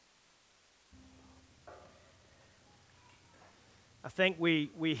think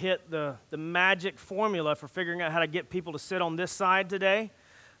we hit the magic formula for figuring out how to get people to sit on this side today.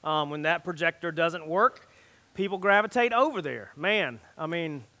 When that projector doesn't work, people gravitate over there. Man, I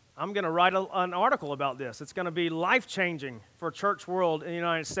mean, I'm going to write an article about this. It's going to be life-changing for church world in the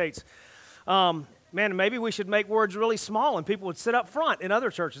United States. Man, maybe we should make words really small and people would sit up front in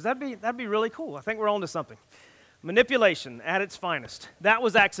other churches. That'd be really cool. I think we're on to something. Manipulation at its finest. That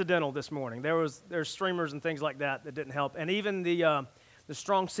was accidental this morning. There's streamers and things like that didn't help. And even the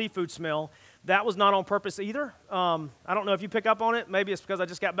strong seafood smell, that was not on purpose either. I don't know if you pick up on it. Maybe it's because I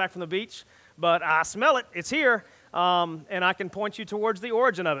just got back from the beach, but I smell it. It's here, and I can point you towards the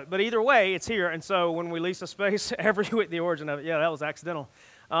origin of it. But either way, it's here. And so when we lease a space, the origin of it, yeah, that was accidental.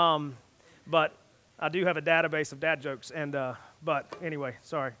 But I do have a database of dad jokes, but anyway,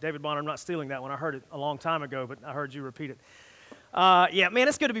 sorry, David Bonner, I'm not stealing that one. I heard it a long time ago, but I heard you repeat it. Yeah, man,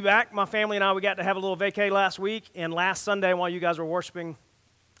 it's good to be back. My family and I, we got to have a little vacay last week, and last Sunday while you guys were worshiping,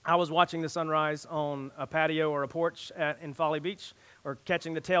 I was watching the sunrise on a patio or a porch in Folly Beach, or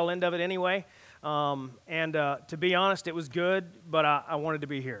catching the tail end of it anyway. To be honest, it was good, but I wanted to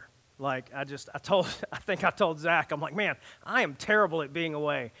be here. Like, I think I told Zach, I'm like, man, I am terrible at being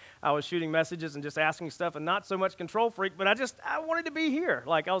away. I was shooting messages and just asking stuff and not so much control freak, but I wanted to be here.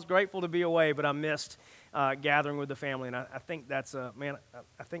 Like, I was grateful to be away, but I missed gathering with the family, and I think that's, I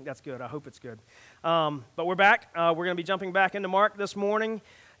think that's good. I hope it's good. But we're back. We're going to be jumping back into Mark this morning.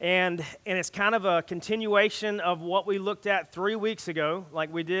 And it's kind of a continuation of what we looked at 3 weeks ago.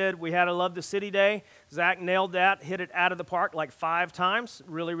 Like we had a Love the City Day. Zach nailed that, hit it out of the park like 5 times.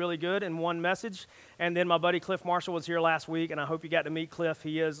 Really, really good in one message. And then my buddy Cliff Marshall was here last week, and I hope you got to meet Cliff.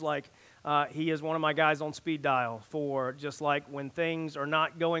 He is one of my guys on speed dial for just like when things are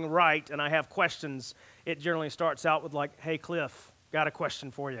not going right and I have questions, it generally starts out with like, hey, Cliff, got a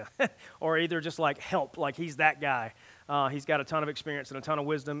question for you. Or either just like help, like he's that guy. He's got a ton of experience and a ton of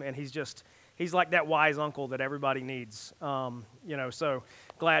wisdom, and he's like that wise uncle that everybody needs. So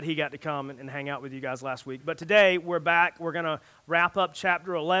glad he got to come and hang out with you guys last week. But today we're back. We're going to wrap up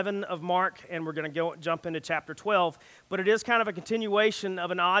chapter 11 of Mark, and we're going to jump into chapter 12. But it is kind of a continuation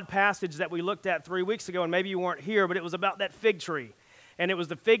of an odd passage that we looked at 3 weeks ago, and maybe you weren't here, but it was about that fig tree. And it was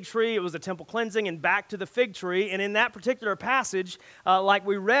the fig tree, it was the temple cleansing, and back to the fig tree. And in that particular passage, like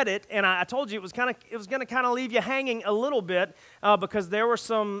we read it, and I told you it was going to kind of leave you hanging a little bit because there were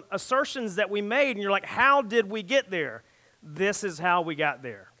some assertions that we made, and you're like, how did we get there? This is how we got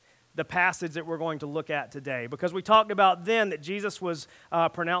there. The passage that we're going to look at today. Because we talked about then that Jesus was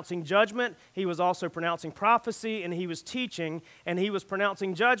pronouncing judgment, he was also pronouncing prophecy, and he was teaching, and he was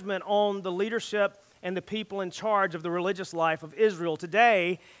pronouncing judgment on the leadership and the people in charge of the religious life of Israel.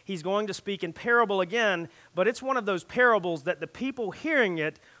 Today, he's going to speak in parable again, but it's one of those parables that the people hearing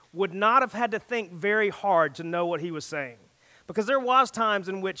it would not have had to think very hard to know what he was saying. Because there were times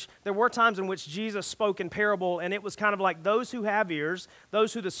in which Jesus spoke in parable, and it was kind of like those who have ears,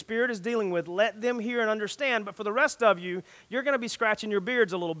 those who the Spirit is dealing with, let them hear and understand. But for the rest of you, you're going to be scratching your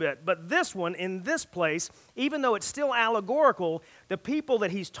beards a little bit. But this one, in this place, even though it's still allegorical, the people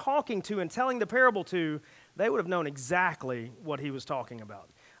that he's talking to and telling the parable to, they would have known exactly what he was talking about.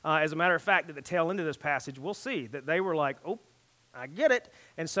 As a matter of fact, at the tail end of this passage, we'll see that they were like, oh, I get it.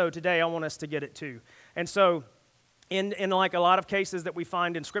 And so today I want us to get it too. And so in like a lot of cases that we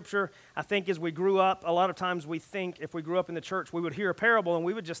find in Scripture, I think as we grew up, a lot of times we think if we grew up in the church, we would hear a parable and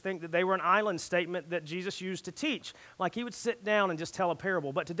we would just think that they were an island statement that Jesus used to teach. Like he would sit down and just tell a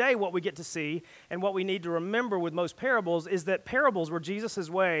parable. But today what we get to see and what we need to remember with most parables is that parables were Jesus'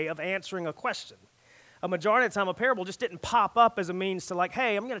 way of answering a question. A majority of the time, a parable just didn't pop up as a means to like,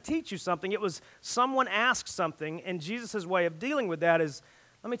 hey, I'm going to teach you something. It was someone asked something, and Jesus' way of dealing with that is,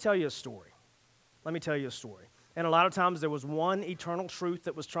 let me tell you a story. Let me tell you a story. And a lot of times there was one eternal truth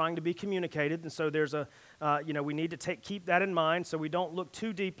that was trying to be communicated, and so there's we need to keep that in mind so we don't look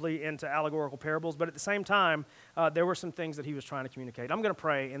too deeply into allegorical parables, but at the same time, there were some things that he was trying to communicate. I'm going to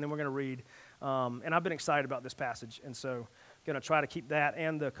pray, and then we're going to read, and I've been excited about this passage, and so going to try to keep that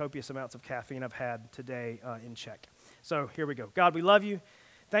and the copious amounts of caffeine I've had today in check. So here we go. God, we love you.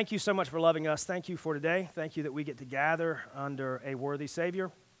 Thank you so much for loving us. Thank you for today. Thank you that we get to gather under a worthy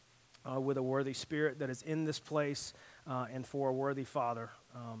Savior. With a worthy Spirit that is in this place, and for a worthy Father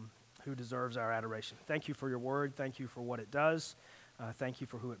who deserves our adoration. Thank you for your word. Thank you for what it does. Thank you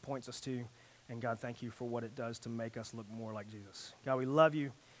for who it points us to. And God, thank you for what it does to make us look more like Jesus. God, we love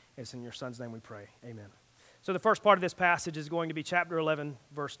you. It's in your Son's name we pray. Amen. So the first part of this passage is going to be chapter 11,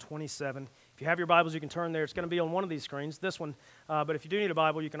 verse 27. If you have your Bibles, you can turn there. It's going to be on one of these screens, this one. But if you do need a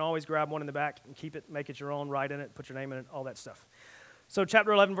Bible, you can always grab one in the back and keep it, make it your own, write in it, put your name in it, all that stuff. So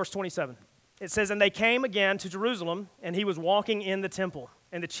chapter 11, verse 27. it says, and they came again to Jerusalem, and he was walking in the temple.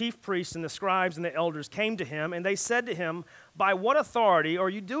 And the chief priests and the scribes and the elders came to him, and they said to him, by what authority are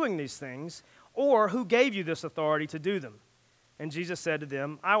you doing these things? Or who gave you this authority to do them? And Jesus said to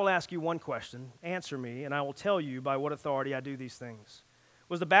them, I will ask you one question. Answer me, and I will tell you by what authority I do these things.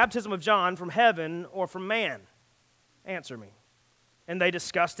 Was the baptism of John from heaven or from man? Answer me. And they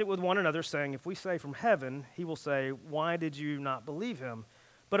discussed it with one another, saying, if we say from heaven, he will say, why did you not believe him?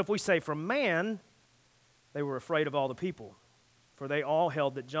 But if we say from man, they were afraid of all the people, for they all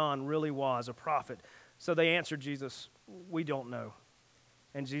held that John really was a prophet. So they answered Jesus, we don't know.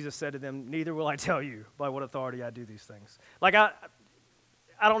 And Jesus said to them, neither will I tell you by what authority I do these things. Like, I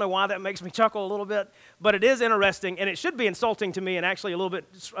don't know why that makes me chuckle a little bit, but it is interesting, and it should be insulting to me and actually a little bit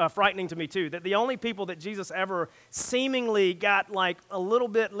frightening to me too, that the only people that Jesus ever seemingly got like a little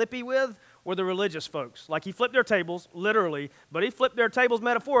bit lippy with were the religious folks. Like, he flipped their tables, literally, but he flipped their tables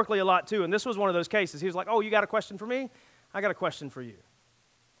metaphorically a lot too, and this was one of those cases. He was like, oh, you got a question for me? I got a question for you.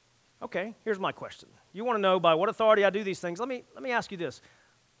 Okay, here's my question. You want to know by what authority I do these things? Let me ask you this.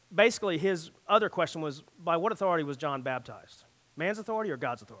 Basically, his other question was, by what authority was John baptized? Man's authority or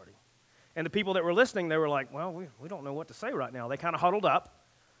God's authority? And the people that were listening, they were like, well, we don't know what to say right now. They kind of huddled up.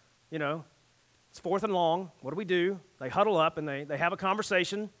 You know, it's fourth and long. What do we do? They huddle up, and they have a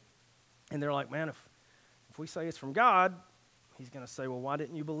conversation. And they're like, man, if we say it's from God, he's going to say, well, why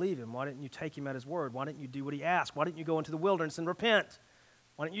didn't you believe him? Why didn't you take him at his word? Why didn't you do what he asked? Why didn't you go into the wilderness and repent?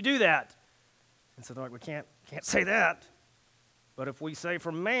 Why didn't you do that? And so they're like, we can't say that. But if we say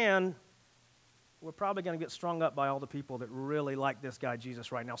from man, we're probably going to get strung up by all the people that really like this guy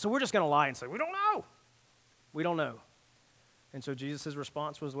Jesus right now. So we're just going to lie and say, we don't know. We don't know. And so Jesus'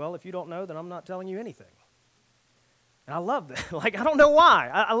 response was, well, if you don't know, then I'm not telling you anything. And I love that. Like, I don't know why.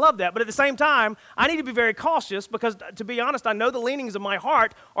 I love that. But at the same time, I need to be very cautious because, to be honest, I know the leanings of my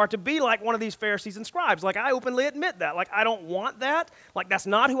heart are to be like one of these Pharisees and scribes. Like, I openly admit that. Like, I don't want that. Like, that's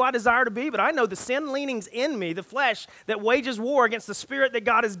not who I desire to be. But I know the sin leanings in me, the flesh that wages war against the spirit that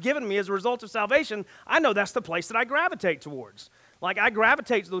God has given me as a result of salvation, I know that's the place that I gravitate towards. Like, I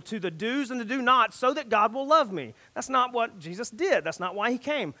gravitate to the do's and the do nots so that God will love me. That's not what Jesus did. That's not why he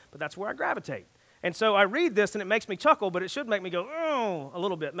came. But that's where I gravitate. And so I read this, and it makes me chuckle, but it should make me go, oh, a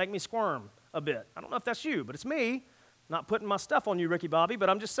little bit, make me squirm a bit. I don't know if that's you, but it's me. Not putting my stuff on you, Ricky Bobby, but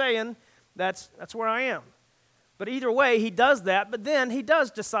I'm just saying that's where I am. But either way, he does that, but then he does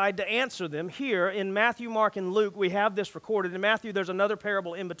decide to answer them. Here in Matthew, Mark, and Luke, we have this recorded. In Matthew, there's another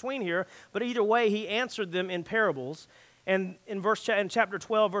parable in between here, but either way, he answered them in parables. And in chapter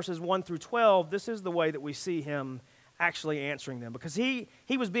 12, verses 1 through 12, this is the way that we see him actually answering them, because he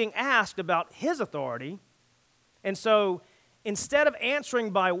was being asked about his authority, and so instead of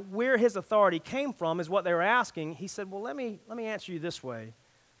answering by where his authority came from is what they were asking, he said, well, let me answer you this way.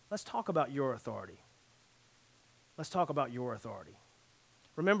 Let's talk about your authority. Let's talk about your authority.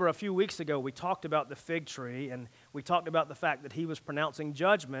 Remember, a few weeks ago, we talked about the fig tree, and we talked about the fact that he was pronouncing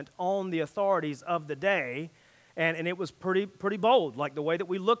judgment on the authorities of the day. And it was pretty bold. Like, the way that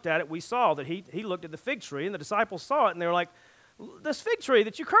we looked at it, we saw that he looked at the fig tree, and the disciples saw it, and they were like, this fig tree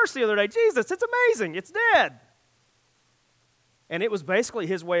that you cursed the other day, Jesus, it's amazing, it's dead. And it was basically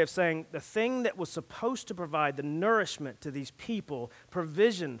his way of saying the thing that was supposed to provide the nourishment to these people,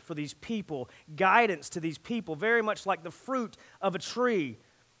 provision for these people, guidance to these people, very much like the fruit of a tree,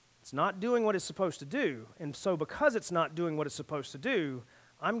 it's not doing what it's supposed to do. And so because it's not doing what it's supposed to do,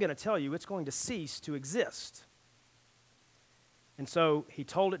 I'm going to tell you it's going to cease to exist. And so he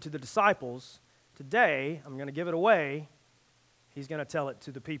told it to the disciples. Today, I'm going to give it away. He's going to tell it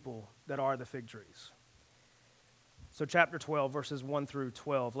to the people that are the fig trees. So chapter 12, verses 1 through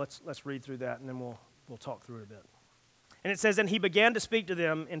 12. Let's read through that, and then we'll talk through it a bit. And it says, and he began to speak to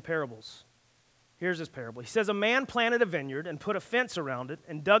them in parables. Here's his parable. He says, a man planted a vineyard and put a fence around it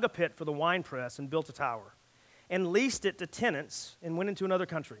and dug a pit for the winepress and built a tower and leased it to tenants and went into another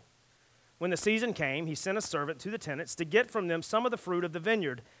country. When the season came, he sent a servant to the tenants to get from them some of the fruit of the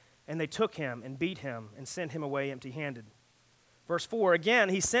vineyard, and they took him and beat him and sent him away empty-handed. Verse 4, again,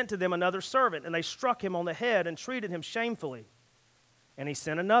 he sent to them another servant, and they struck him on the head and treated him shamefully. And he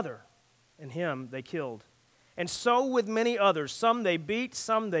sent another, and him they killed. And so with many others, some they beat,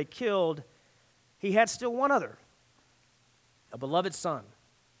 some they killed. He had still one other, a beloved son.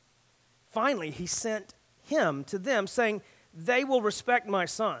 Finally, he sent him to them, saying, they will respect my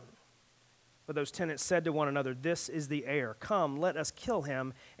son. But those tenants said to one another, this is the heir. Come, let us kill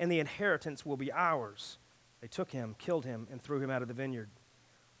him, and the inheritance will be ours. They took him, killed him, and threw him out of the vineyard.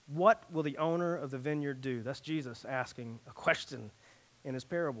 What will the owner of the vineyard do? That's Jesus asking a question in his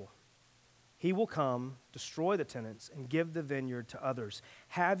parable. He will come, destroy the tenants, and give the vineyard to others.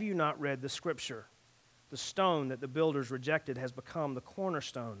 Have you not read the scripture? The stone that the builders rejected has become the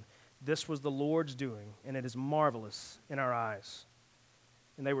cornerstone. This was the Lord's doing, and it is marvelous in our eyes.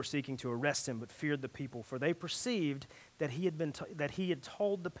 And they were seeking to arrest him, but feared the people, for they perceived that he had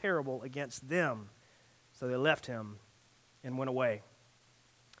told the parable against them. So they left him and went away.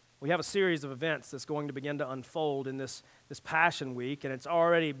 We have a series of events that's going to begin to unfold in this Passion Week, and it's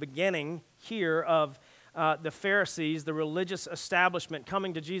already beginning here of the Pharisees, the religious establishment,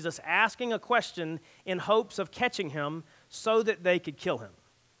 coming to Jesus, asking a question in hopes of catching him so that they could kill him,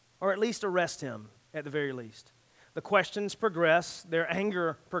 or at least arrest him at the very least. The questions progress, their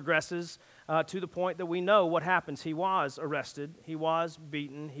anger progresses to the point that we know what happens. He was arrested, he was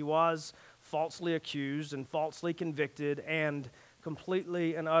beaten, he was falsely accused and falsely convicted and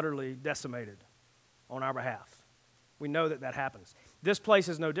completely and utterly decimated on our behalf. We know that that happens. This place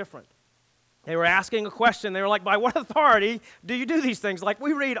is no different. They were asking a question. They were like, by what authority do you do these things? Like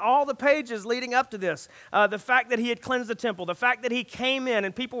we read all the pages leading up to this. The fact that he had cleansed the temple, the fact that he came in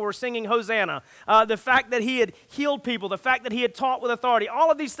and people were singing Hosanna, the fact that he had healed people, the fact that he had taught with authority,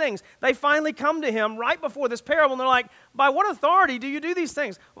 all of these things. They finally come to him right before this parable and they're like, by what authority do you do these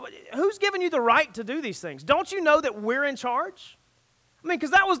things? Who's given you the right to do these things? Don't you know that we're in charge? I mean,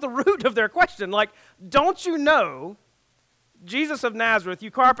 because that was the root of their question. Like, don't you know, Jesus of Nazareth, you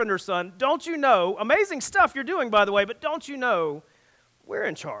carpenter's son, don't you know, amazing stuff you're doing, by the way, but don't you know we're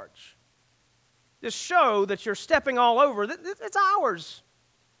in charge? This show that you're stepping all over, it's ours.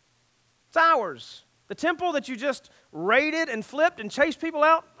 It's ours. The temple that you just raided and flipped and chased people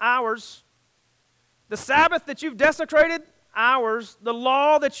out, ours. The Sabbath that you've desecrated, ours. The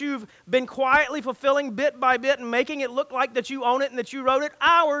law that you've been quietly fulfilling bit by bit and making it look like that you own it and that you wrote it,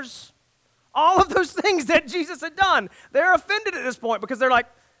 ours. All of those things that Jesus had done. They're offended at this point because they're like,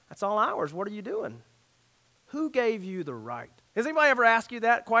 that's all ours. What are you doing? Who gave you the right? Has anybody ever asked you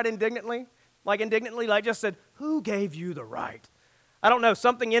that quite indignantly? Like just said, who gave you the right? I don't know,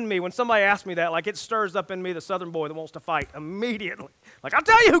 something in me, when somebody asks me that, like it stirs up in me the southern boy that wants to fight immediately. Like, I'll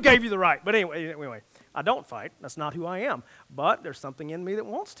tell you who gave you the right. But anyway, I don't fight. That's not who I am. But there's something in me that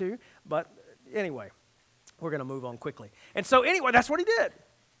wants to. But anyway, we're going to move on quickly. And so anyway, that's what he did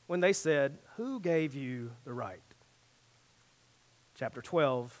when they said, who gave you the right? Chapter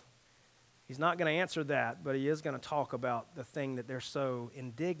 12, he's not going to answer that, but he is going to talk about the thing that they're so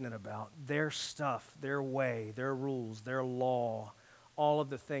indignant about, their stuff, their way, their rules, their law, all of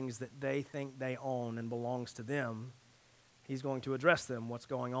the things that they think they own and belongs to them. He's going to address them, what's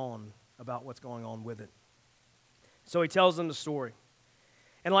going on with it. So he tells them the story.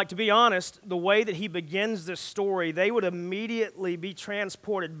 And like, to be honest, the way that he begins this story, they would immediately be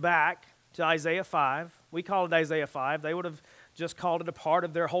transported back to Isaiah 5. We call it Isaiah 5. They would have just called it a part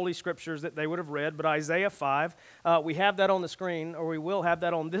of their holy scriptures that they would have read. But Isaiah 5, we have that on the screen, or we will have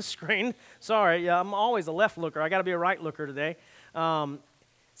that on this screen. Sorry, I'm always a left looker. I got to be a right looker today. It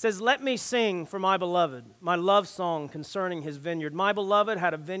says, let me sing for my beloved, my love song concerning his vineyard. My beloved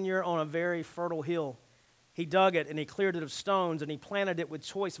had a vineyard on a very fertile hill. He dug it, and he cleared it of stones, and he planted it with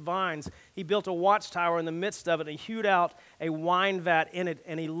choice vines. He built a watchtower in the midst of it, and he hewed out a wine vat in it,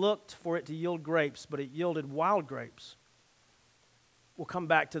 and he looked for it to yield grapes, but it yielded wild grapes. We'll come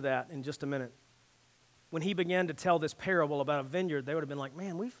back to that in just a minute. When he began to tell this parable about a vineyard, they would have been like,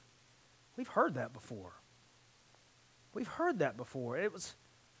 man, we've heard that before. We've heard that before. I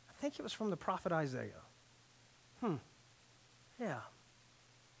think it was from the prophet Isaiah. Yeah,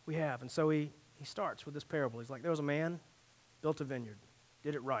 we have. And so he starts with this parable. He's like, there was a man, built a vineyard,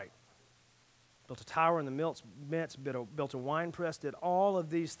 did it right. Built a tower in the midst, built a wine press, did all of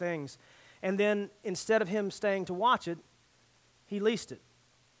these things. And then instead of him staying to watch it, he leased it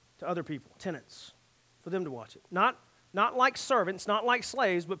to other people, tenants, for them to watch it. Not like servants, not like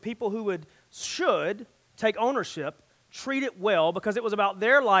slaves, but people who should take ownership, treat it well, because it was about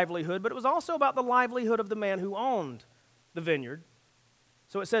their livelihood, but it was also about the livelihood of the man who owned the vineyard.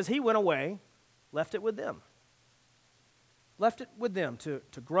 So it says he went away, left it with them. Left it with them to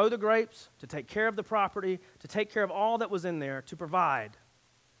grow the grapes, to take care of the property, to take care of all that was in there, to provide.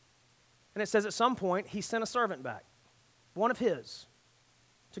 And it says at some point he sent a servant back, one of his,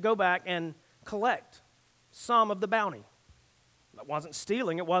 to go back and collect some of the bounty. It wasn't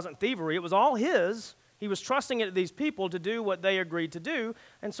stealing, it wasn't thievery, it was all his. He was trusting it to these people to do what they agreed to do,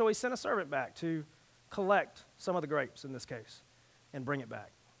 and so he sent a servant back to collect some of the grapes in this case and bring it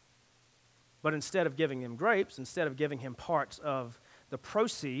back. But instead of giving him grapes, instead of giving him parts of the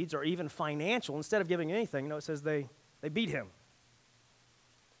proceeds or even financial, instead of giving anything, it says they beat him.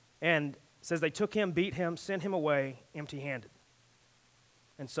 And it says they took him, beat him, sent him away empty-handed.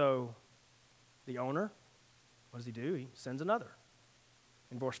 And so The owner, what does he do? He sends another.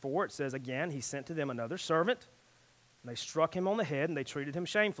 In verse 4, it says, again, he sent to them another servant, and they struck him on the head, and they treated him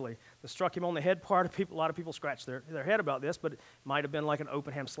shamefully. The struck him on the head part, a lot of people scratch their head about this, but it might have been like an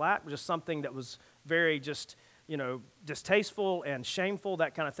open ham slap, just something that was very distasteful and shameful,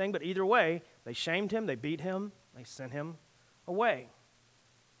 that kind of thing. But either way, they shamed him, they beat him, they sent him away.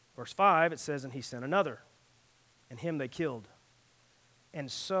 Verse 5, it says, and he sent another, and him they killed.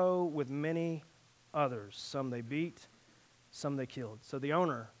 And so with many others, some they beat, some they killed. So the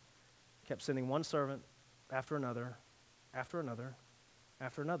owner kept sending one servant after another, after another,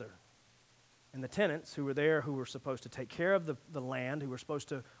 after another. And the tenants who were there, who were supposed to take care of the land, who were supposed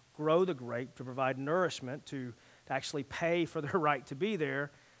to grow the grape, to provide nourishment, to actually pay for their right to be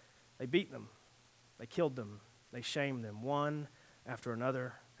there, they beat them, they killed them, they shamed them, one after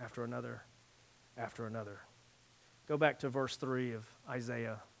another, after another, after another. Go back to verse 3 of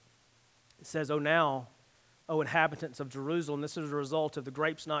Isaiah. It says, O inhabitants of Jerusalem, this is a result of the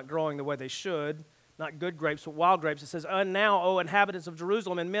grapes not growing the way they should, not good grapes, but wild grapes. It says, and now, O inhabitants of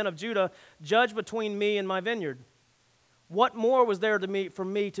Jerusalem and men of Judah, judge between me and my vineyard. What more was there for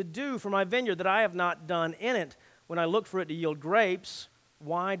me to do for my vineyard that I have not done in it? When I looked for it to yield grapes,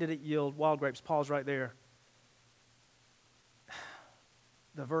 why did it yield wild grapes? Pause right there.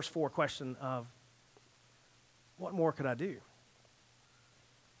 The verse 4 question of, what more could I do?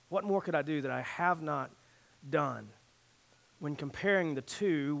 What more could I do that I have not done? When comparing the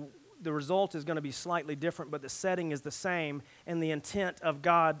two, the result is going to be slightly different, but the setting is the same, and the intent of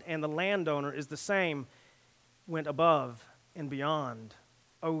God and the landowner is the same. Went above and beyond,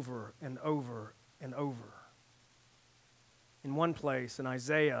 over and over and over. In one place, in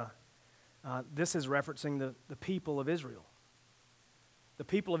Isaiah, this is referencing the people of Israel. The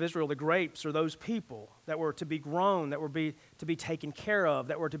people of Israel, the grapes, are those people that were to be grown, that were to be taken care of,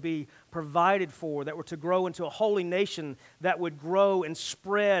 that were to be provided for, that were to grow into a holy nation that would grow and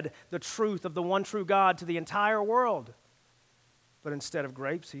spread the truth of the one true God to the entire world. But instead of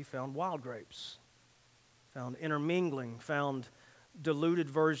grapes, he found wild grapes, found intermingling, found diluted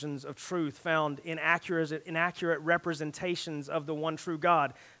versions of truth, found inaccurate representations of the one true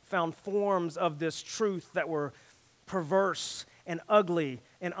God, found forms of this truth that were perverse and ugly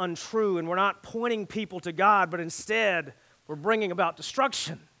and untrue, and we're not pointing people to God, but instead we're bringing about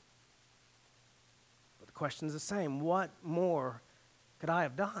destruction. But the question is the same. What more could I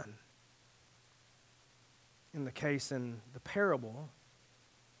have done? In the case in the parable,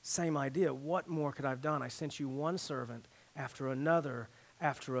 same idea. What more could I have done? I sent you one servant after another,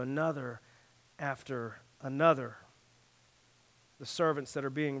 after another, after another. The servants that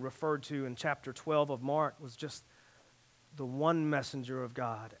are being referred to in chapter 12 of Mark was just the one messenger of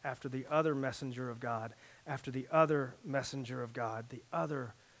God after the other messenger of God after the other messenger of God, the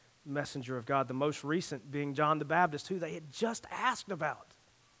other messenger of God, the most recent being John the Baptist, who they had just asked about.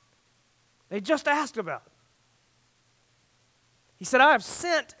 They just asked about. He said, I have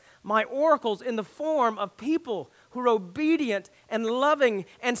sent my oracles in the form of people who are obedient and loving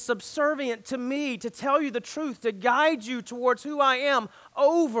and subservient to me, to tell you the truth, to guide you towards who I am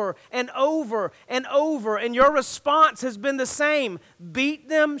over and over and over. And your response has been the same. Beat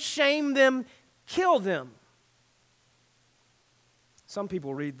them, shame them, kill them. Some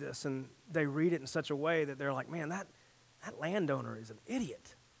people read this and they read it in such a way that they're like, man, that landowner is an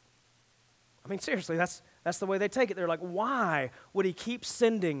idiot. I mean, seriously, that's the way they take it. They're like, why would he keep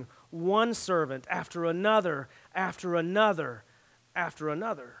sending one servant after another, after another, after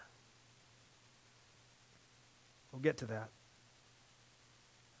another? We'll get to that.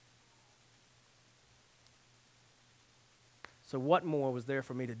 So what more was there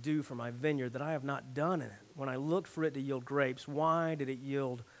for me to do for my vineyard that I have not done in it? When I looked for it to yield grapes, why did it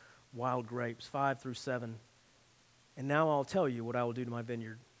yield wild grapes? 5 through 7. And now I'll tell you what I will do to my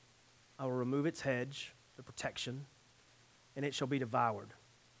vineyard. I will remove its hedge, the protection, and it shall be devoured.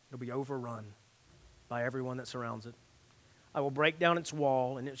 It'll be overrun by everyone that surrounds it. I will break down its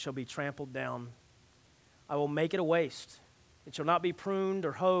wall, and it shall be trampled down. I will make it a waste. It shall not be pruned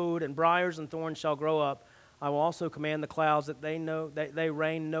or hoed, and briars and thorns shall grow up. I will also command the clouds that they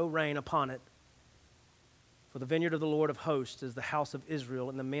rain no rain upon it. For the vineyard of the Lord of hosts is the house of Israel,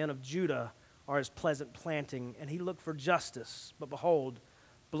 and the men of Judah are his pleasant planting. And he looked for justice, but behold,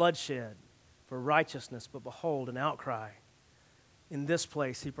 bloodshed, for righteousness, but behold, an outcry. In this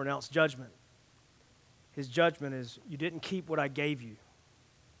place he pronounced judgment. His judgment is, you didn't keep what I gave you.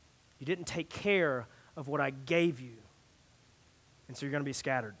 You didn't take care of what I gave you. And so you're going to be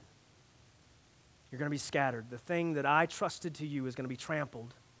scattered. You're going to be scattered. The thing that I trusted to you is going to be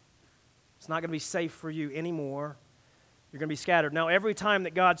trampled. It's not going to be safe for you anymore. You're going to be scattered. Now, every time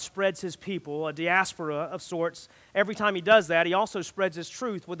that God spreads his people, a diaspora of sorts, every time he does that, he also spreads his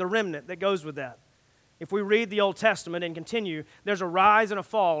truth with the remnant that goes with that. If we read the Old Testament and continue, there's a rise and a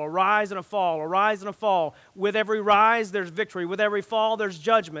fall, a rise and a fall, a rise and a fall. With every rise, there's victory. With every fall, there's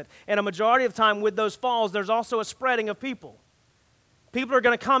judgment. And a majority of the time with those falls, there's also a spreading of people. People are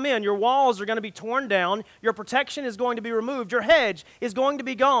going to come in. Your walls are going to be torn down. Your protection is going to be removed. Your hedge is going to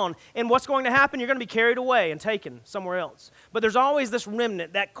be gone. And what's going to happen? You're going to be carried away and taken somewhere else. But there's always this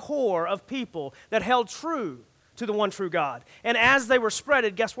remnant, that core of people that held true to the one true God. And as they were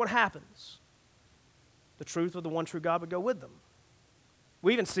spreaded, guess what happens? The truth of the one true God would go with them.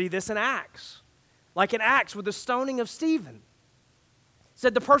 We even see this in Acts. Like in Acts with the stoning of Stephen.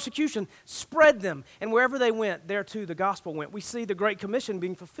 Said the persecution spread them, and wherever they went, there too the gospel went. We see the Great Commission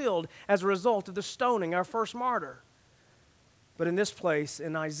being fulfilled as a result of the stoning, our first martyr. But in this place,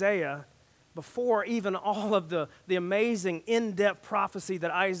 in Isaiah, before even all of the amazing in-depth prophecy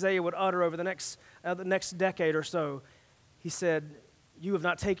that Isaiah would utter over the next decade or so, he said, "You have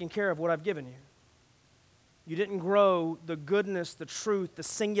not taken care of what I've given you. You didn't grow the goodness, the truth, the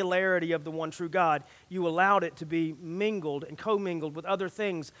singularity of the one true God. You allowed it to be mingled and commingled with other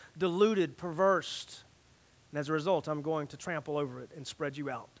things, diluted, perversed. And as a result, I'm going to trample over it and spread you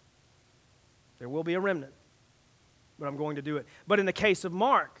out. There will be a remnant, but I'm going to do it." But in the case of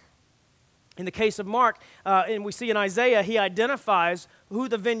Mark, and we see in Isaiah, he identifies who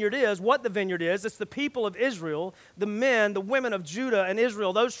the vineyard is, what the vineyard is. It's the people of Israel, the men, the women of Judah and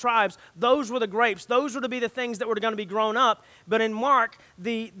Israel, those tribes, those were the grapes. Those were to be the things that were going to be grown up. But in Mark,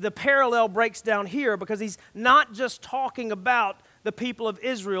 the parallel breaks down here because he's not just talking about the people of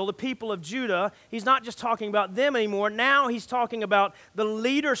Israel, the people of Judah. He's not just talking about them anymore. Now he's talking about the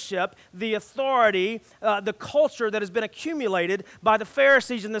leadership, the authority, the culture that has been accumulated by the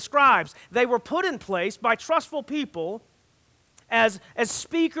Pharisees and the scribes. They were put in place by trustful people as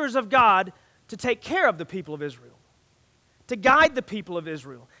speakers of God to take care of the people of Israel, to guide the people of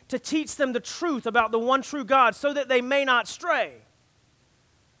Israel, to teach them the truth about the one true God so that they may not stray.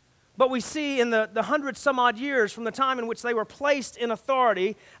 But we see in the 100 some odd years from the time in which they were placed in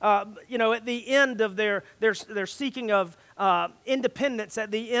authority, at the end of their seeking of independence,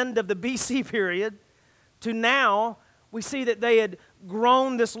 at the end of the BC period, to now, we see that they had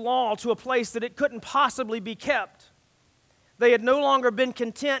grown this law to a place that it couldn't possibly be kept. They had no longer been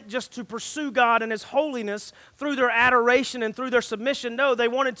content just to pursue God and his holiness through their adoration and through their submission. No, they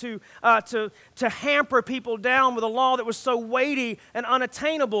wanted to hamper people down with a law that was so weighty and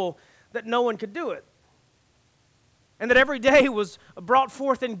unattainable that no one could do it. And that every day was brought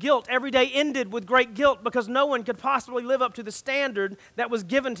forth in guilt. Every day ended with great guilt because no one could possibly live up to the standard that was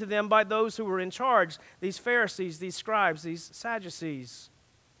given to them by those who were in charge. These Pharisees, these scribes, these Sadducees,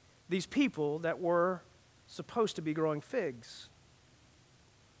 these people that were supposed to be growing figs.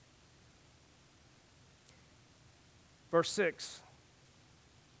 Verse 6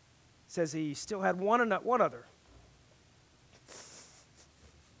 says he still had one other.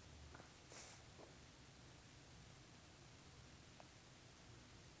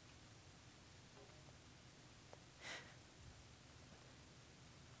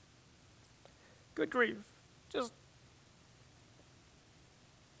 Good grief. Just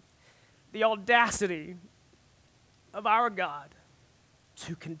the audacity of our God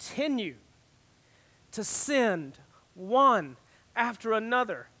to continue to send one after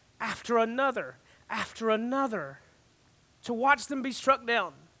another, after another, after another, to watch them be struck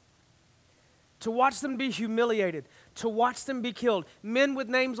down, to watch them be humiliated, to watch them be killed. Men with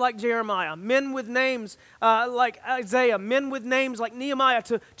names like Jeremiah, men with names like Isaiah, men with names like Nehemiah,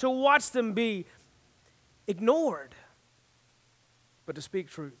 to watch them be ignored, but to speak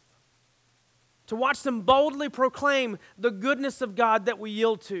truth. To watch them boldly proclaim the goodness of God that we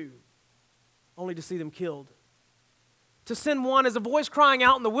yield to, only to see them killed. To send one as a voice crying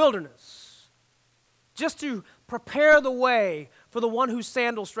out in the wilderness, just to prepare the way for the one whose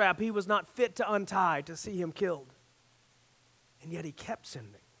sandal strap he was not fit to untie, to see him killed. And yet he kept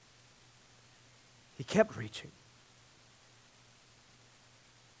sending. He kept reaching.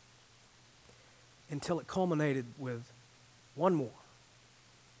 Until it culminated with one more.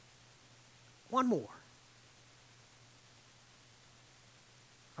 One more.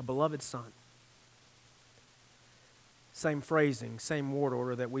 A beloved son. Same phrasing, same word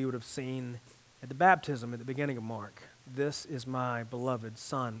order that we would have seen at the baptism at the beginning of Mark. This is my beloved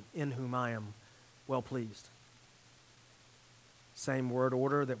son in whom I am well pleased. Same word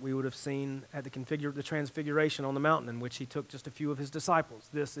order that we would have seen at the transfiguration on the mountain in which he took just a few of his disciples.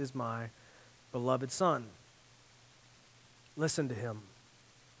 This is my beloved son. Listen to him.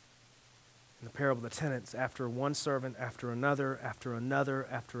 In the parable of the tenants, after one servant, after another, after another,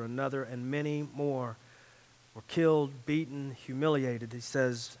 after another, and many more were killed, beaten, humiliated. He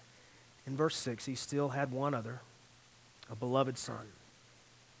says in verse 6, he still had one other, a beloved son.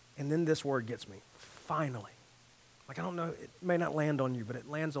 And then this word gets me, finally. Like, I don't know, it may not land on you, but it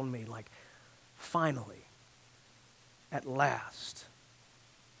lands on me, like, finally, at last,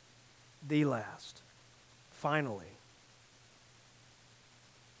 the last, finally.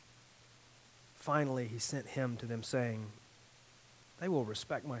 Finally, he sent him to them, saying, they will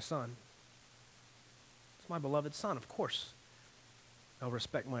respect my son. It's my beloved son, of course. They'll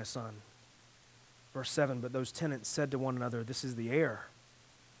respect my son. Verse 7, but those tenants said to one another, this is the heir.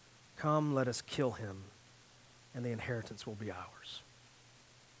 Come, let us kill him, and the inheritance will be ours.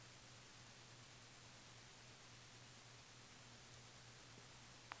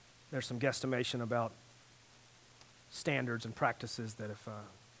 There's some guesstimation about standards and practices that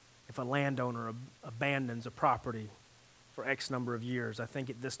if a landowner abandons a property for X number of years, I think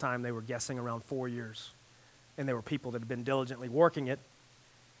at this time they were guessing around 4 years, and there were people that had been diligently working it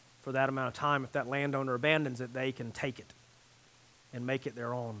for that amount of time. If that landowner abandons it, they can take it and make it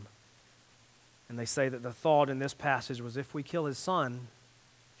their own. And they say that the thought in this passage was, if we kill his son,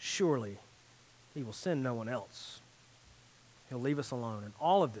 surely he will send no one else. He'll leave us alone, and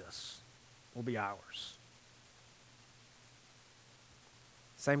all of this will be ours.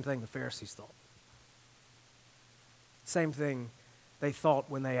 Same thing the Pharisees thought. Same thing they thought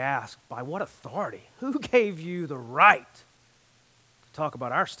when they asked, by what authority? Who gave you the right to talk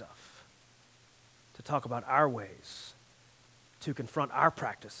about our stuff, to talk about our ways, to confront our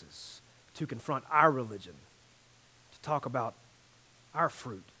practices, to confront our religion, to talk about our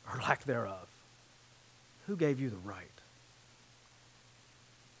fruit or lack thereof? Who gave you the right?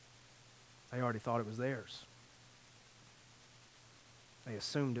 They already thought it was theirs. They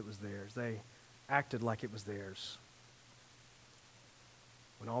assumed it was theirs. They acted like it was theirs,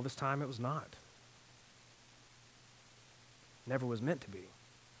 when all this time it was not. Never was meant to be.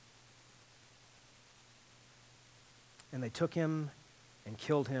 And they took him and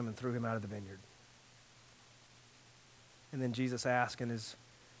killed him and threw him out of the vineyard. And then Jesus asked in his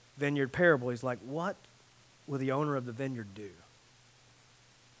vineyard parable, he's like, what will the owner of the vineyard do?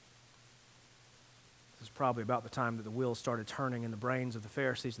 This is probably about the time that the wheels started turning in the brains of the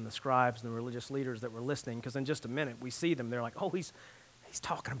Pharisees and the scribes and the religious leaders that were listening, because in just a minute we see them, they're like, oh, he's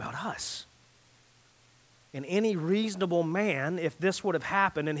talking about us. And any reasonable man, if this would have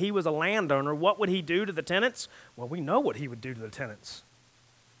happened and he was a landowner, what would he do to the tenants? Well, we know what he would do to the tenants.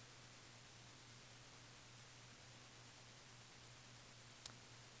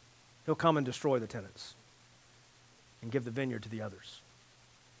 He'll come and destroy the tenants and give the vineyard to the others.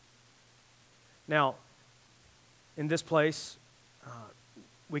 Now, in this place,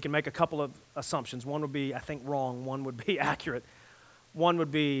 we can make a couple of assumptions. One would be, I think, wrong. One would be accurate. One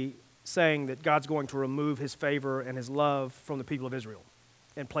would be saying that God's going to remove his favor and his love from the people of Israel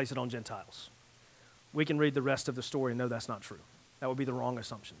and place it on Gentiles. We can read the rest of the story and know that's not true. That would be the wrong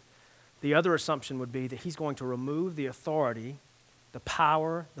assumption. The other assumption would be that he's going to remove the authority, the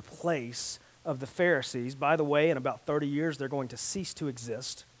power, the place of the Pharisees. By the way, in about 30 years, they're going to cease to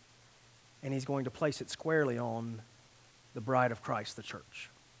exist, and he's going to place it squarely on the bride of Christ, the church.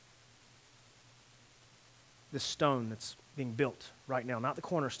 This stone that's being built right now, not the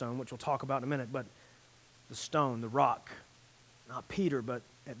cornerstone, which we'll talk about in a minute, but the stone, the rock, not Peter, but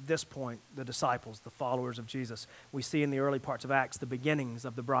at this point, the disciples, the followers of Jesus. We see in the early parts of Acts the beginnings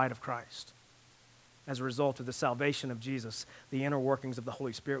of the bride of Christ. As a result of the salvation of Jesus, the inner workings of the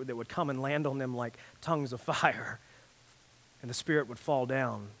Holy Spirit that would come and land on them like tongues of fire, and the Spirit would fall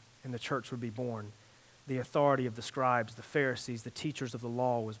down, and the church would be born. The authority of the scribes, the Pharisees, the teachers of the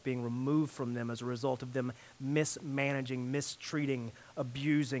law was being removed from them as a result of them mismanaging, mistreating,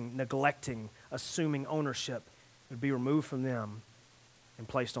 abusing, neglecting, assuming ownership. It would be removed from them and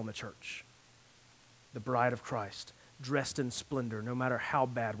placed on the church. The bride of Christ, dressed in splendor, no matter how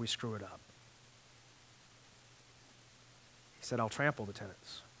bad we screw it up. He said, I'll trample the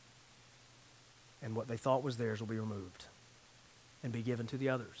tenants, and what they thought was theirs will be removed and be given to the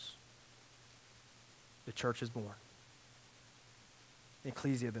others. The church is born. The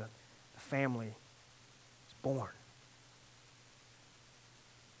ecclesia, the family is born.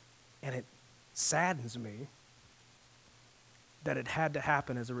 And it saddens me that it had to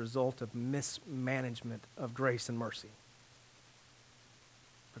happen as a result of mismanagement of grace and mercy.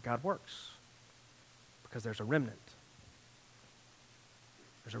 But God works because there's a remnant.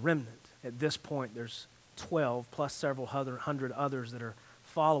 There's a remnant. At this point, there's 12 plus several hundred others that are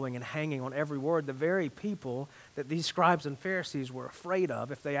following and hanging on every word, the very people that these scribes and Pharisees were afraid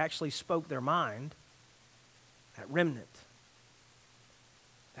of if they actually spoke their mind, that remnant,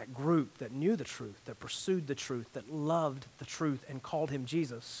 that group that knew the truth, that pursued the truth, that loved the truth and called him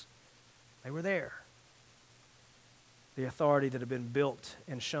Jesus, they were there. The authority that had been built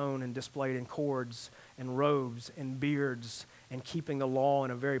and shown and displayed in cords and robes and beards and keeping the law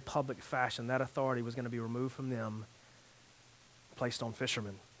in a very public fashion, that authority was going to be removed from them, placed on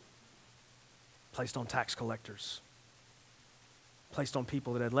fishermen, placed on tax collectors, placed on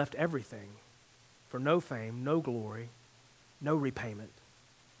people that had left everything for no fame, no glory, no repayment,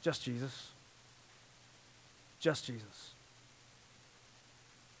 just Jesus. Just Jesus.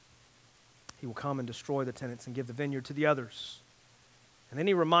 He will come and destroy the tenants and give the vineyard to the others. And then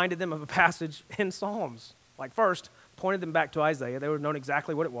he reminded them of a passage in Psalms. Like first, pointed them back to Isaiah. They would have known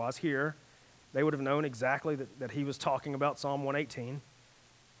exactly what it was. Here, they would have known exactly that he was talking about Psalm 118.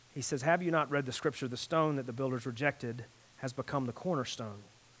 He says, have you not read the scripture, the stone that the builders rejected has become the cornerstone.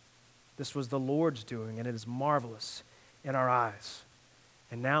 This was the Lord's doing, and it is marvelous in our eyes.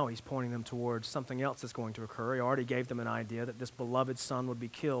 And now he's pointing them towards something else that's going to occur. He already gave them an idea that this beloved son would be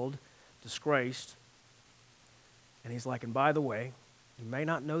killed, disgraced. And he's like, and by the way, you may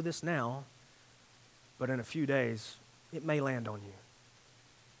not know this now, but in a few days, it may land on you.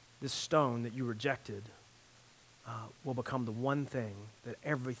 This stone that you rejected will become the one thing that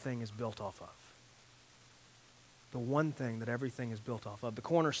everything is built off of. The one thing that everything is built off of. The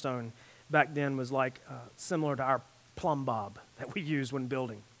cornerstone back then was like similar to our plumb bob that we use when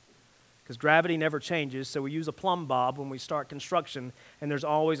building. Because gravity never changes, so we use a plumb bob when we start construction, and there's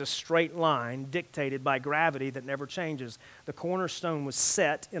always a straight line dictated by gravity that never changes. The cornerstone was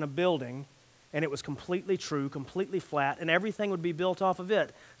set in a building, and it was completely true, completely flat, and everything would be built off of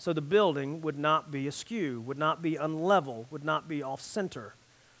it. So the building would not be askew, would not be unlevel, would not be off-center.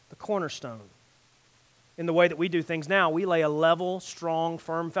 The cornerstone. In the way that we do things now, we lay a level, strong,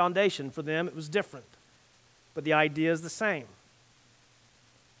 firm foundation. For them, it was different. But the idea is the same.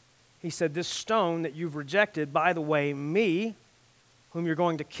 He said, this stone that you've rejected, by the way, me, whom you're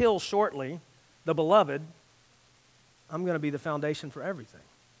going to kill shortly, the beloved, I'm going to be the foundation for everything.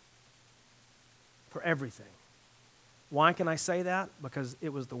 For everything. Why can I say that? Because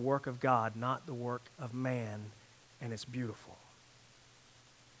it was the work of God, not the work of man, and it's beautiful.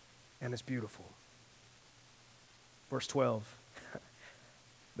 And it's beautiful. Verse 12,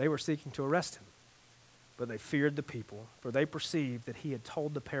 they were seeking to arrest him, but they feared the people, for they perceived that he had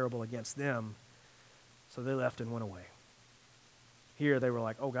told the parable against them, so they left and went away. Here they were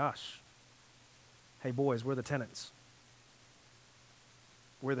like, oh gosh, hey boys, we're the tenants.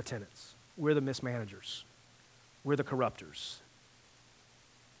 We're the tenants. We're the mismanagers. We're the corruptors.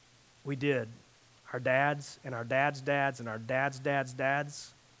 We did. Our dads and our dads' dads and our dads' dads'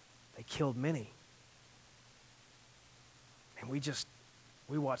 dads, they killed many. And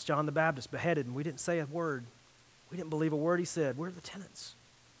we watched John the Baptist beheaded, and we didn't say a word. We didn't believe a word he said. We're the tenants.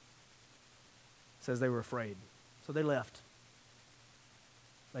 It says they were afraid. So they left.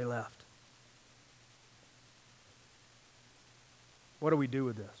 They left. What do we do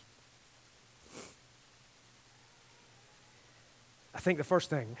with this? I think the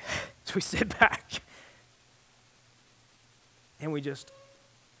first thing is we sit back and we just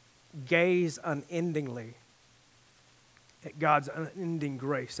gaze unendingly at God's unending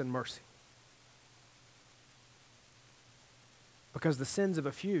grace and mercy. Because the sins of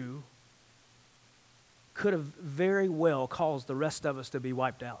a few could have very well caused the rest of us to be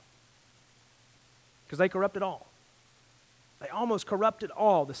wiped out. Because they corrupted all. They almost corrupted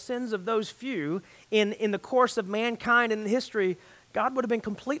all. The sins of those few in the course of mankind and in history, God would have been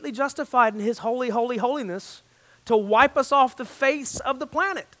completely justified in his holy, holy, holiness to wipe us off the face of the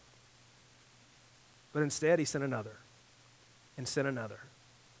planet. But instead, he sent another. And sent another,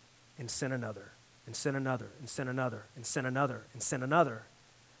 and sent another, and sent another, and sent another, and sent another, and sent another,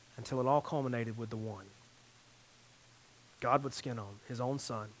 until it all culminated with the one. God would skin on his own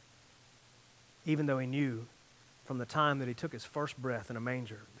son, even though he knew from the time that he took his first breath in a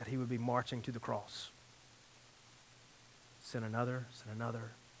manger that he would be marching to the cross. Sent another, sent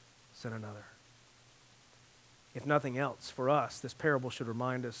another, sent another. If nothing else, for us, this parable should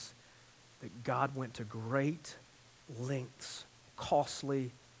remind us that God went to great lengths,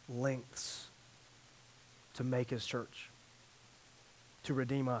 costly lengths, to make his church, to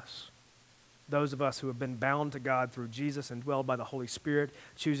redeem us. Those of us who have been bound to God through Jesus and dwelled by the Holy Spirit,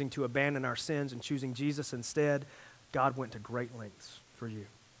 choosing to abandon our sins and choosing Jesus instead, God went to great lengths for you.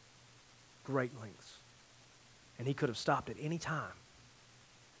 Great lengths. And he could have stopped at any time,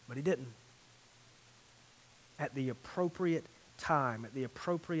 but he didn't. At the appropriate time, at the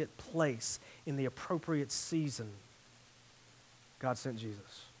appropriate place, in the appropriate season, God sent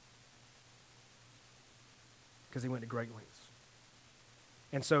Jesus. Because he went to great lengths.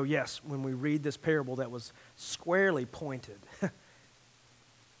 And so, yes, when we read this parable that was squarely pointed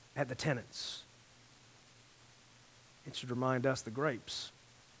at the tenants, it should remind us, the grapes,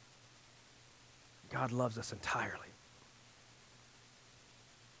 God loves us entirely.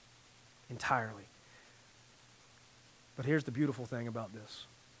 Entirely. But here's the beautiful thing about this.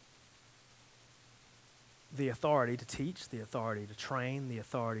 The authority to teach, the authority to train, the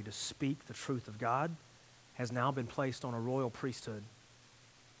authority to speak the truth of God has now been placed on a royal priesthood.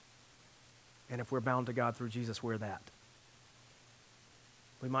 And if we're bound to God through Jesus, we're that.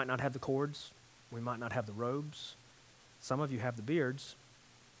 We might not have the cords. We might not have the robes. Some of you have the beards,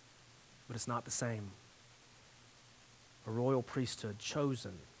 but it's not the same. A royal priesthood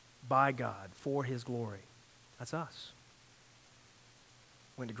chosen by God for his glory. That's us.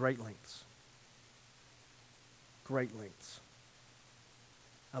 Went to great lengths. Great lengths.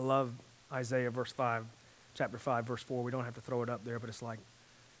 I love Isaiah chapter 5, verse 4. We don't have to throw it up there, but it's like,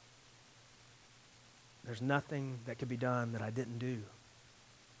 there's nothing that could be done that I didn't do.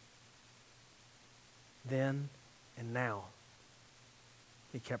 Then and now,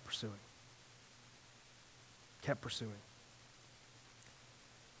 he kept pursuing. Kept pursuing.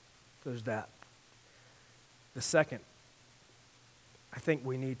 There's that. The second, I think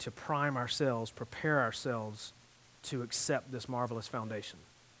we need to prime ourselves, prepare ourselves to accept this marvelous foundation.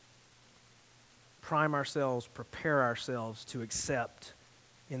 Prime ourselves, prepare ourselves to accept,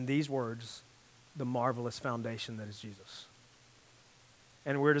 in these words, the marvelous foundation that is Jesus.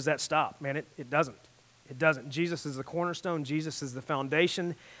 And where does that stop? Man, it doesn't. It doesn't. Jesus is the cornerstone. Jesus is the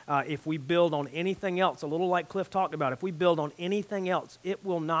foundation. If we build on anything else, a little like Cliff talked about, if we build on anything else, it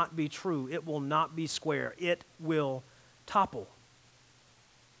will not be true. It will not be square. It will topple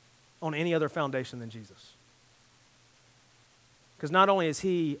on any other foundation than Jesus. Because not only is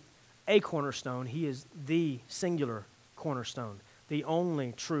he a cornerstone, he is the singular cornerstone, the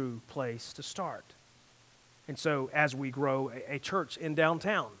only true place to start. And so as we grow a church in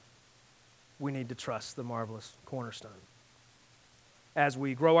downtown, we need to trust the marvelous cornerstone. As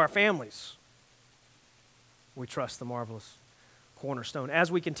we grow our families, we trust the marvelous cornerstone.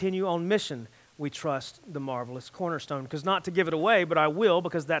 As we continue on mission, we trust the marvelous cornerstone. Because not to give it away, but I will,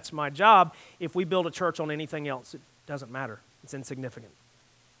 because that's my job. If we build a church on anything else, it doesn't matter. It's insignificant.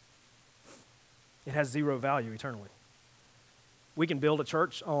 It has zero value eternally. We can build a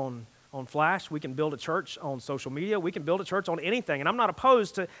church on Flash. We can build a church on social media. We can build a church on anything. And I'm not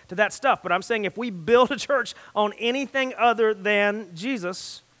opposed to that stuff, but I'm saying if we build a church on anything other than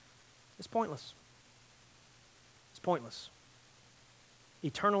Jesus, it's pointless. It's pointless.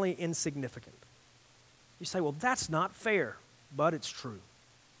 Eternally insignificant. You say, well, that's not fair, but it's true.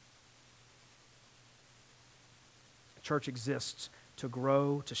 A church exists to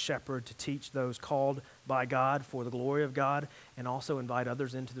grow, to shepherd, to teach those called by God for the glory of God, and also invite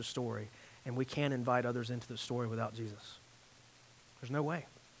others into the story. And we can't invite others into the story without Jesus. There's no way.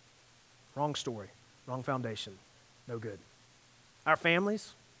 Wrong story, wrong foundation, no good. Our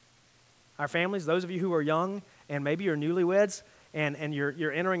families, those of you who are young and maybe you're newlyweds and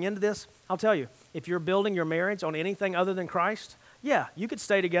you're entering into this, I'll tell you, if you're building your marriage on anything other than Christ, yeah, you could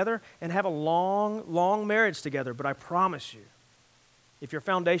stay together and have a long, long marriage together, but I promise you, if your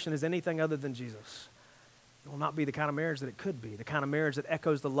foundation is anything other than Jesus, it will not be the kind of marriage that it could be, the kind of marriage that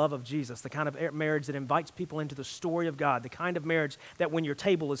echoes the love of Jesus, the kind of marriage that invites people into the story of God, the kind of marriage that when your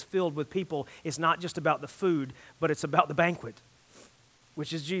table is filled with people, it's not just about the food, but it's about the banquet,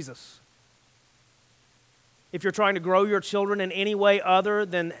 which is Jesus. If you're trying to grow your children in any way other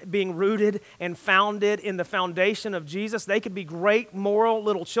than being rooted and founded in the foundation of Jesus, they could be great moral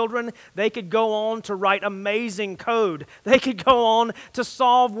little children. They could go on to write amazing code. They could go on to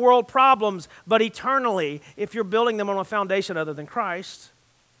solve world problems. But eternally, if you're building them on a foundation other than Christ,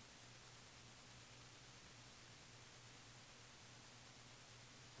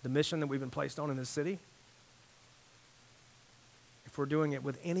 the mission that we've been placed on in this city, if we're doing it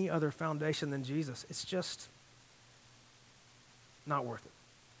with any other foundation than Jesus, it's just not worth it.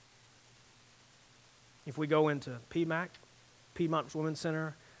 If we go into PMAC, Piedmont Women's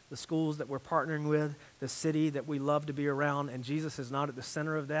Center, the schools that we're partnering with, the city that we love to be around, and Jesus is not at the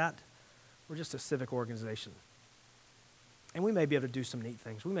center of that, we're just a civic organization. And we may be able to do some neat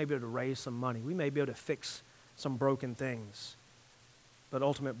things. We may be able to raise some money. We may be able to fix some broken things. But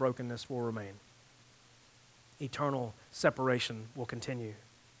ultimate brokenness will remain. Eternal separation will continue.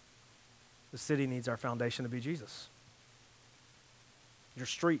 The city needs our foundation to be Jesus. Your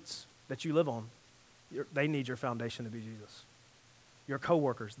streets that you live on, they need your foundation to be Jesus. your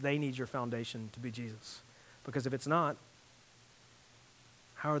coworkers, they need your foundation to be Jesus. Because if it's not,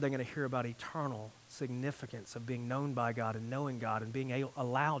 how are they going to hear about eternal significance of being known by God and knowing God and being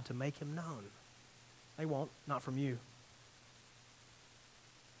allowed to make him known? They won't, not from you.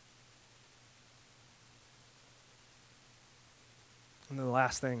 And then the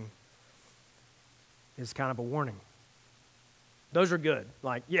last thing is kind of a warning. Those are good.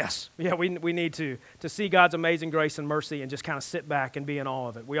 Like, yes, yeah, we need to see God's amazing grace and mercy and just kind of sit back and be in awe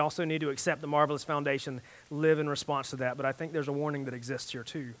of it. We also need to accept the marvelous foundation, live in response to that. But I think there's a warning that exists here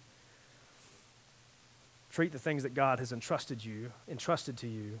too. Treat the things that God has entrusted to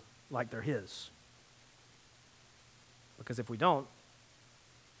you like they're his. Because if we don't,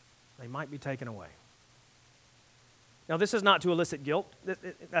 they might be taken away. Now, this is not to elicit guilt.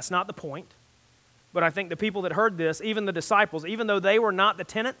 That's not the point. But I think the people that heard this, even the disciples, even though they were not the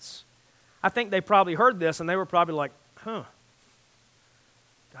tenants, I think they probably heard this and they were probably like,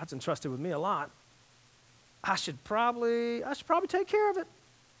 God's entrusted with me a lot. I should probably take care of it.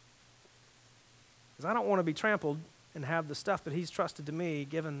 Because I don't want to be trampled and have the stuff that he's trusted to me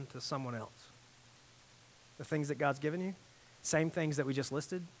given to someone else. The things that God's given you, same things that we just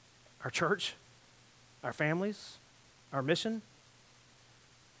listed, our church, our families, our mission,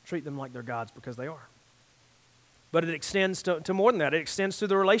 treat them like they're God's because they are. But it extends to more than that. It extends to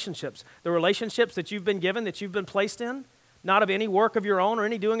the relationships. The relationships that you've been given, that you've been placed in, not of any work of your own or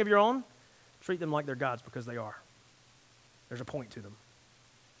any doing of your own, treat them like they're God's because they are. There's a point to them.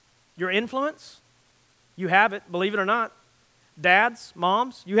 Your influence, you have it, believe it or not. Dads,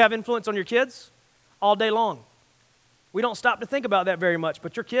 moms, you have influence on your kids all day long. We don't stop to think about that very much,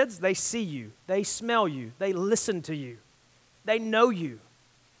 but your kids, they see you, they smell you, they listen to you, they know you.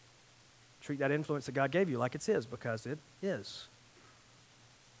 Treat that influence that God gave you like it's his because it is.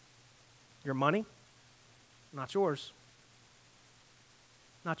 Your money, not yours.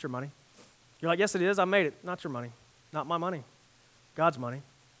 Not your money. You're like, yes, it is. I made it. Not your money. Not my money. God's money.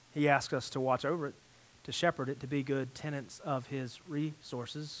 He asks us to watch over it, to shepherd it, to be good tenants of his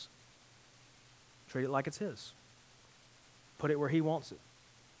resources. Treat it like it's his. Put it where he wants it.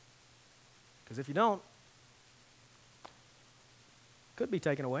 Because if you don't, it could be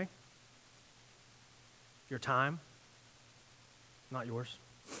taken away. Your time, not yours.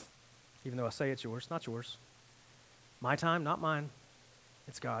 Even though I say it's yours, not yours. My time, not mine.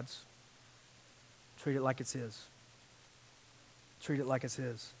 It's God's. Treat it like it's his. Treat it like it's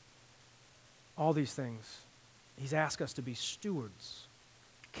his. All these things, he's asked us to be stewards,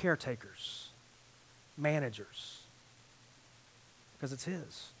 caretakers, managers, because it's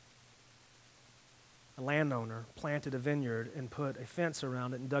his. A landowner planted a vineyard and put a fence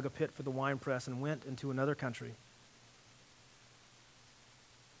around it and dug a pit for the winepress and went into another country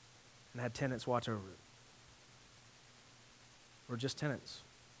and had tenants watch over it. We're just tenants.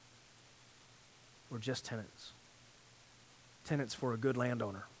 We're just tenants. Tenants for a good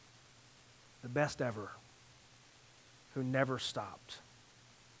landowner, the best ever, who never stopped.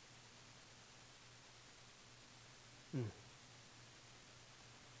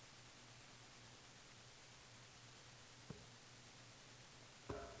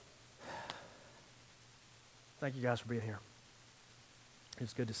 Thank you guys for being here.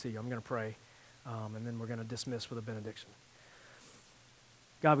 It's good to see you. I'm going to pray, and then we're going to dismiss with a benediction.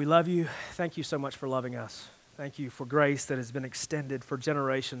 God, we love you. Thank you so much for loving us. Thank you for grace that has been extended for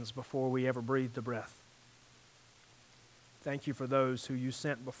generations before we ever breathed a breath. Thank you for those who you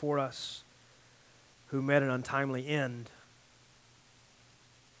sent before us, who met an untimely end,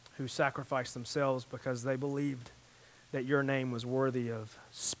 who sacrificed themselves because they believed that your name was worthy of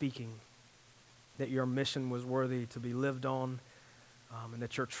speaking, that your mission was worthy to be lived on, and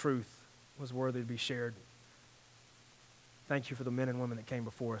that your truth was worthy to be shared. Thank you for the men and women that came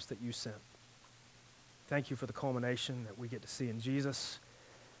before us that you sent. Thank you for the culmination that we get to see in Jesus,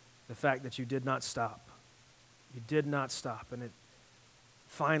 the fact that you did not stop. You did not stop, and it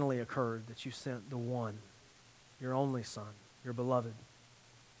finally occurred that you sent the one, your only Son, your beloved,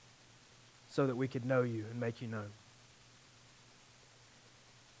 so that we could know you and make you known.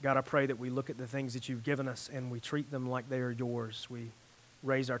 God, I pray that we look at the things that you've given us and we treat them like they are yours. We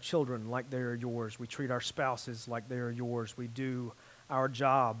raise our children like they are yours. We treat our spouses like they are yours. We do our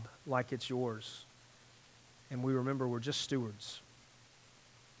job like it's yours. And we remember we're just stewards.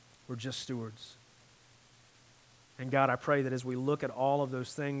 We're just stewards. And God, I pray that as we look at all of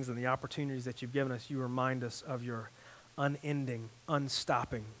those things and the opportunities that you've given us, you remind us of your unending,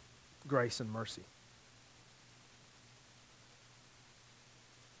 unstopping grace and mercy.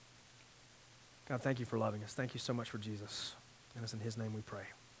 God, thank you for loving us. Thank you so much for Jesus. And it's in his name we pray.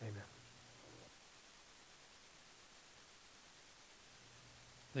 Amen.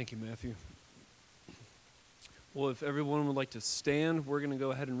 Thank you, Matthew. Well, if everyone would like to stand, we're going to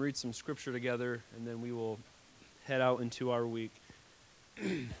go ahead and read some scripture together, and then we will head out into our week.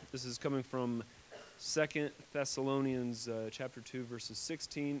 This is coming from 2 Thessalonians chapter 2, verses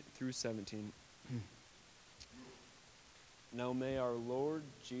 16 through 17. Now may our Lord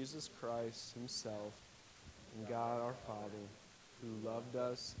Jesus Christ himself and God our Father, who loved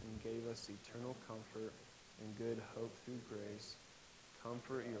us and gave us eternal comfort and good hope through grace,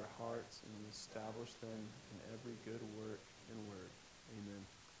 comfort your hearts and establish them in every good work and word. Amen.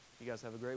 You guys have a great